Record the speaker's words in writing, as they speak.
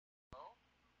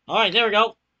Alright, there we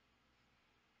go.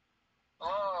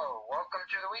 Hello, welcome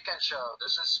to the weekend show.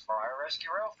 This is Fire Rescue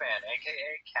Rail Fan,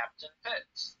 aka Captain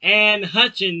Pitts. And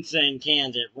Hutchinson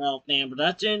Candid Ralph Van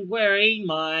Production wearing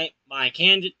my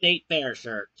Candidate Fair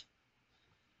shirt.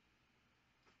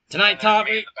 And Tonight there's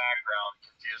me in topic. the background,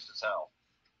 confused as hell.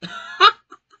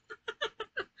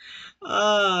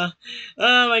 uh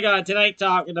oh my god, tonight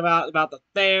talking about the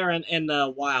fair and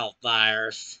the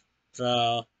wildfires.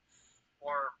 So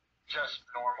Or just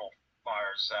normal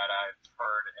fires that I've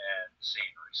heard and seen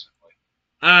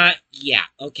recently. yeah,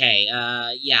 okay.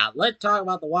 Yeah, let's talk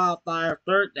about the wildfire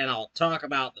first, then I'll talk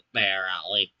about the fair,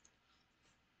 Ollie.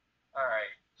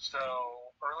 Alright, so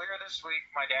earlier this week,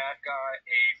 my dad got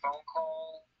a phone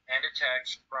call and a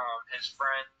text from his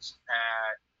friends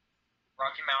at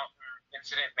Rocky Mountain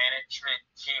Incident Management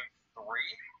Team 3.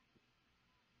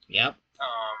 Yep.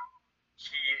 Um,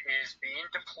 he is being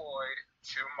deployed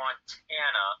to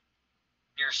Montana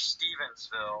near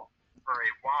Stevensville for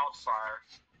a wildfire,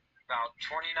 about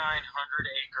 2,900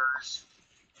 acres,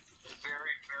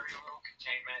 very, very low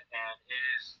containment, and it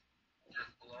is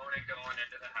just blowing and going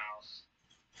into the house,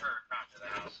 or not to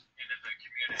the house, into the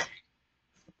community.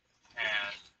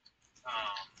 And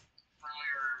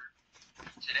earlier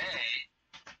today,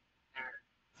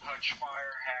 Hutch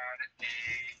Fire had a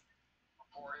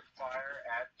reported fire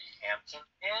at the Hampton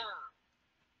Inn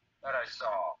that I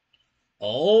saw.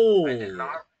 I did Oh.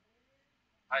 not.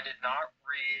 I did not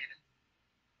read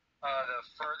the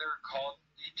further call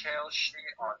details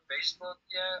sheet on Facebook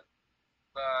yet,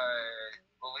 but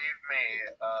believe me,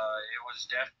 it was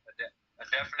a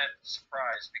definite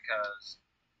surprise because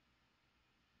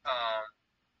um,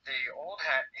 the old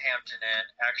Hampton Inn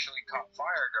actually caught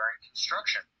fire during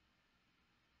construction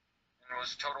and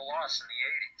was a total loss in the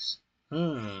 80s.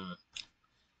 Hmm.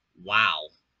 Wow.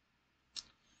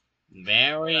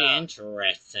 Very Yeah,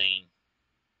 interesting.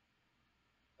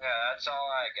 yeah, that's all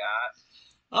I got,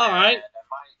 Alright. and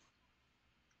I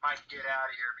might get out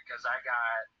of here because I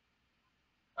got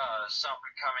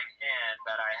something coming in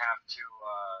that I have to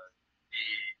be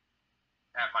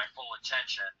at my full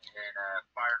attention in a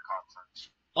fire conference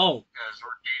Oh, because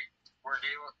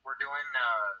we're doing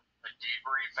a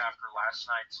debrief after last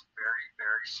night's very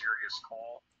very serious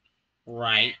call in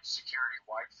right. Security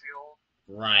Whitefield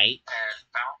Right. and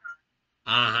Fountain.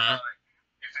 Uh-huh.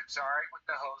 If it's alright with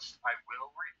the host, I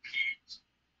will repeat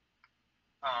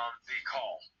the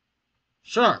call.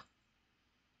 Sure.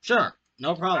 Sure.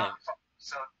 No problem.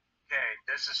 So okay,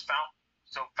 this is Fountain.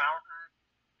 So Fountain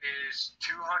is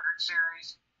 200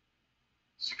 series.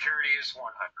 Security is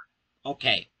 100.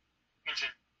 Okay.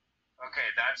 Engine. Okay,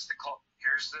 that's the call.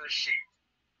 Here's the sheet.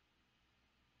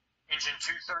 Engine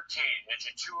 213,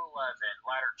 engine 211,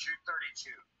 ladder 232,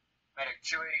 medic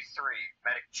 283,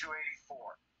 medic 284,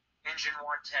 engine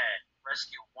 110,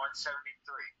 rescue 173,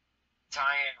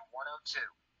 tie-in 102,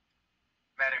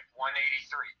 medic 183,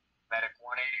 medic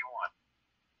 181,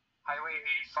 highway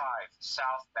 85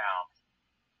 southbound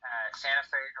at Santa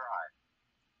Fe Drive.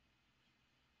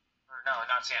 Or no,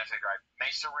 not Santa Fe Drive,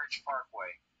 Mesa Ridge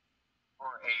Parkway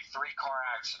for a 3-car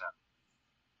accident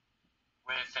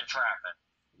with entrapment.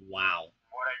 Wow.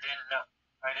 What I didn't know,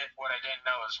 what I didn't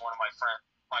know is my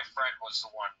friend was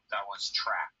the one that was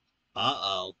trapped.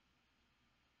 Uh-oh.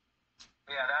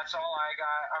 Yeah, that's all I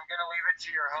got. I'm gonna leave it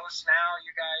to your host now. You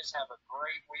guys have a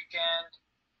great weekend,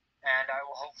 and I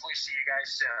will hopefully see you guys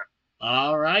soon.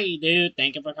 Alright, dude.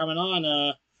 Thank you for coming on.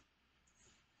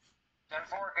 10-4,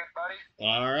 good buddy.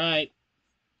 Alright.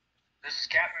 This is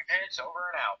Captain Pitts,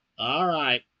 over and out.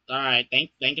 Alright. Alright.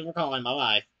 Thank you for calling.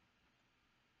 Bye-bye.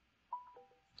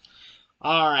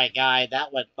 Alright, guys,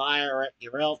 that was Fire Up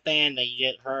Your Real Fan that you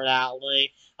just heard out,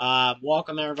 Lee.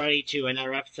 Welcome everybody to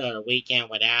another episode of Weekend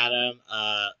with Adam.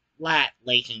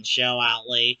 Layton show out,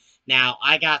 Lee. Now,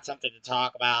 I got something to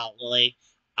talk about, Lee.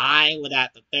 I was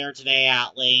at the fair today,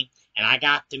 out, Lee, and I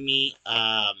got to meet,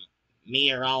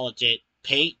 meteorologist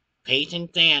Peyton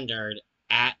Standard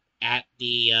at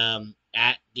the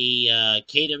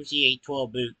KWC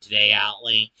 812 booth today, out,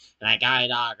 Lee, and I got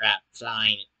an autograph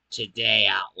signed today,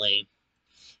 out, Lee.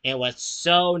 It was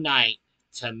so nice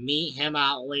to meet him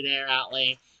outly there,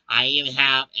 outly. I even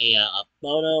have a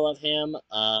photo of him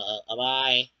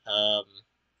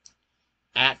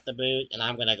at the booth, and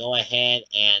I'm gonna go ahead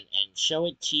and show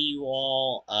it to you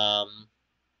all.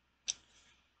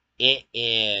 It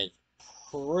is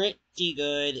pretty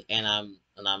good, and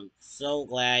I'm so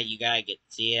glad you guys get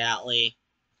to see it, outly.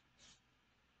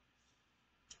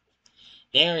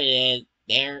 There it is.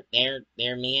 There,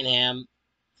 me and him.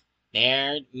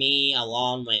 There, me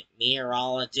along with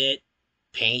meteorologist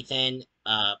Peyton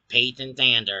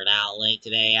Standard outlay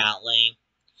today outlay.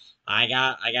 I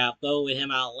got a photo with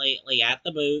him out lately at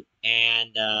the boot,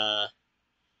 and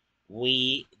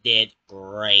we did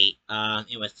great.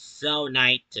 It was so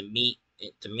nice to meet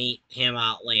him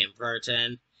out in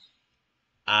person.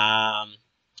 Um,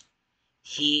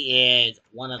 he is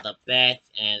one of the best,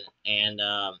 and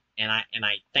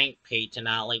I thank Peyton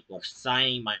Alley for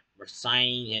signing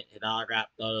his autograph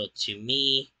photo to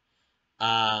me.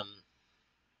 Um,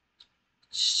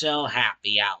 so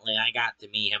happy Outley. I got to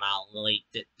meet him out late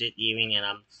this evening, and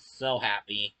I'm so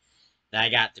happy that I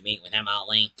got to meet with him out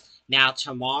late. Now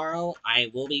tomorrow, I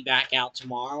will be back out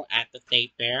tomorrow at the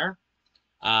State Fair.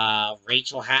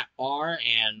 Rachel Hatbar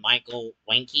and Michael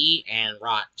Wenke and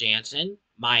Rod Jansen,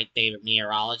 my favorite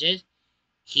meteorologist.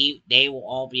 They will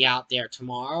all be out there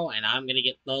tomorrow, and I'm gonna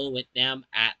get photo with them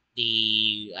at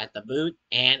the booth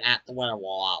and at the weather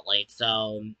wall outlet.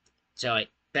 So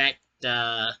expect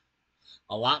a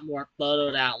lot more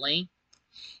photos outlay.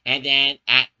 And then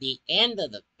at the end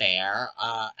of the fair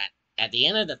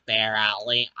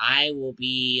outlay, I will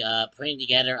be putting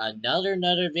together another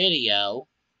video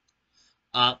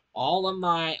all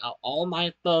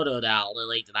my photos out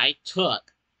Lily that I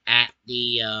took at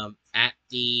the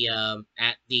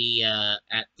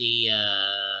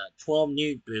 12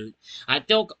 nude booth. I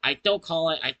still call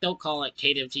it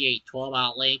KWT 12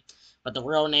 outlay, but the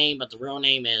real name is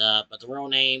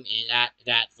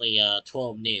actually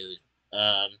 12 nude.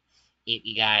 Um, if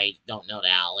you guys don't know the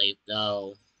outlay,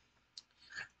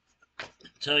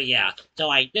 so yeah, so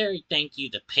I very thank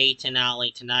you to Peyton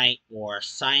Alley tonight for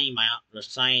signing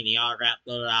the autograph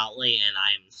photo Alley, and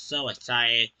I am so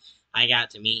excited I got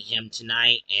to meet him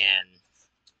tonight, and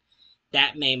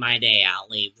that made my day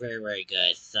Alley very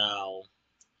good. So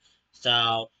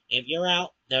if you're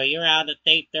out at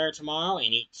State Fair tomorrow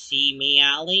and you see me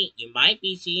Alley, you might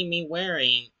be seeing me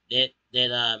wearing a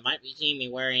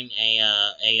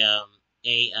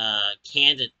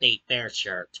Kansas State Fair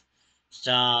shirt.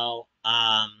 So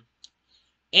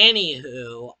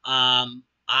Anywho, I'm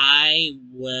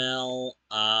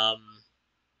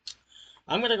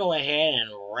gonna go ahead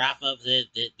and wrap up this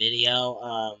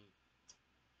video,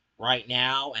 right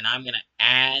now, and I'm gonna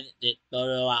add this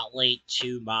photo outlet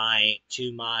to my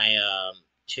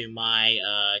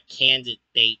Kansas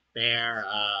State Fair,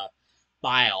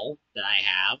 file that I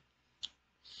have,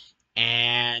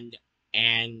 and,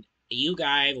 you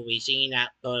guys will be seeing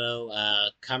that photo,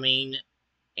 coming,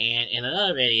 and in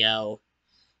another video,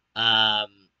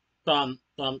 from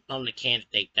the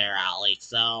candidate there, Ali.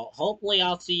 So hopefully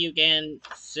I'll see you again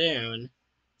soon.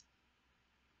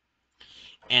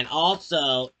 And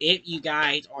also, if you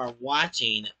guys are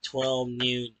watching 12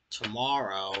 noon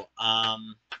tomorrow,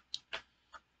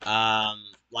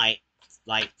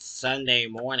 like Sunday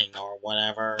morning or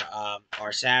whatever,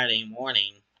 or Saturday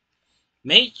morning,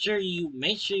 make sure you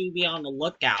be on the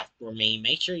lookout for me.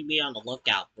 Make sure you be on the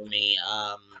lookout for me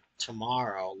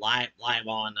tomorrow, live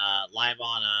on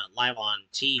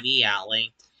TV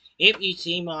outlay. If you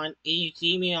see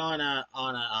me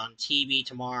on TV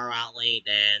tomorrow outlay,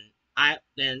 then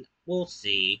we'll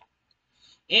see.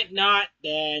 If not,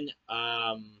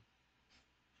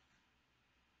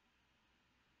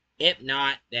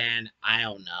 then I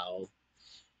don't know.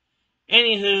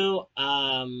 Anywho,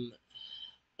 um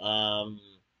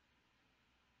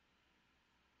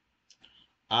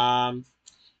um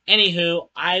Anywho,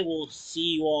 I will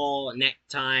see you all next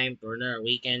time for another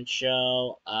weekend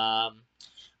show. I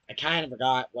kind of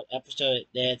forgot what episode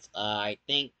it is. I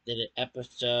think that it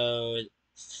episode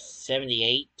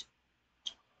 78,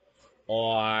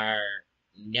 or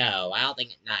no, I don't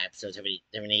think it's not episode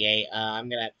 78. I'm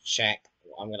gonna have to check.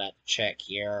 I'm gonna have to check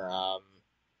here.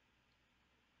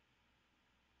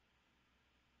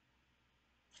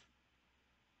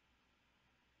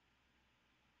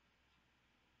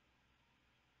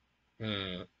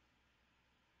 Hmm.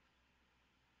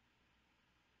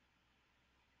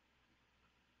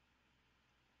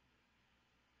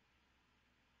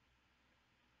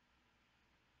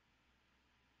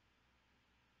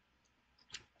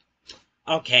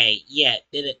 Okay, yeah,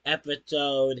 did it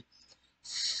episode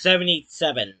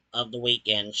 77 of the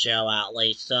weekend show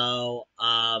outlay. So,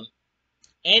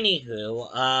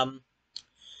 anywho,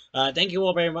 thank you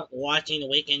all very much for watching the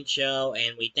weekend show,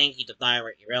 and we thank you to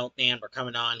Thyroid Rail Fan for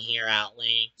coming on here,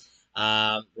 Outling,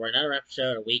 for another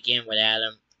episode of Weekend with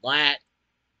Adam Flat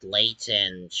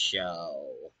Layton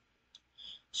Show.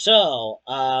 So,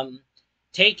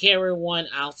 take care, everyone.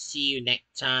 I'll see you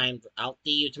next time. I'll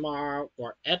see you tomorrow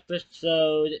for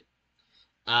episode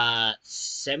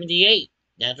 78.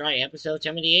 That's right, episode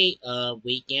 78 of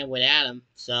Weekend with Adam.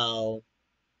 So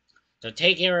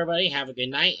take care, everybody. Have a good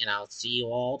night, and I'll see you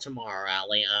all tomorrow,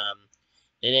 Allie.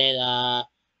 Did it,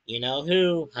 you know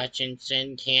who,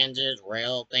 Hutchinson, Kansas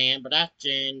Rail Fan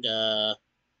Production,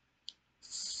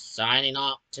 signing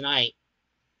off tonight.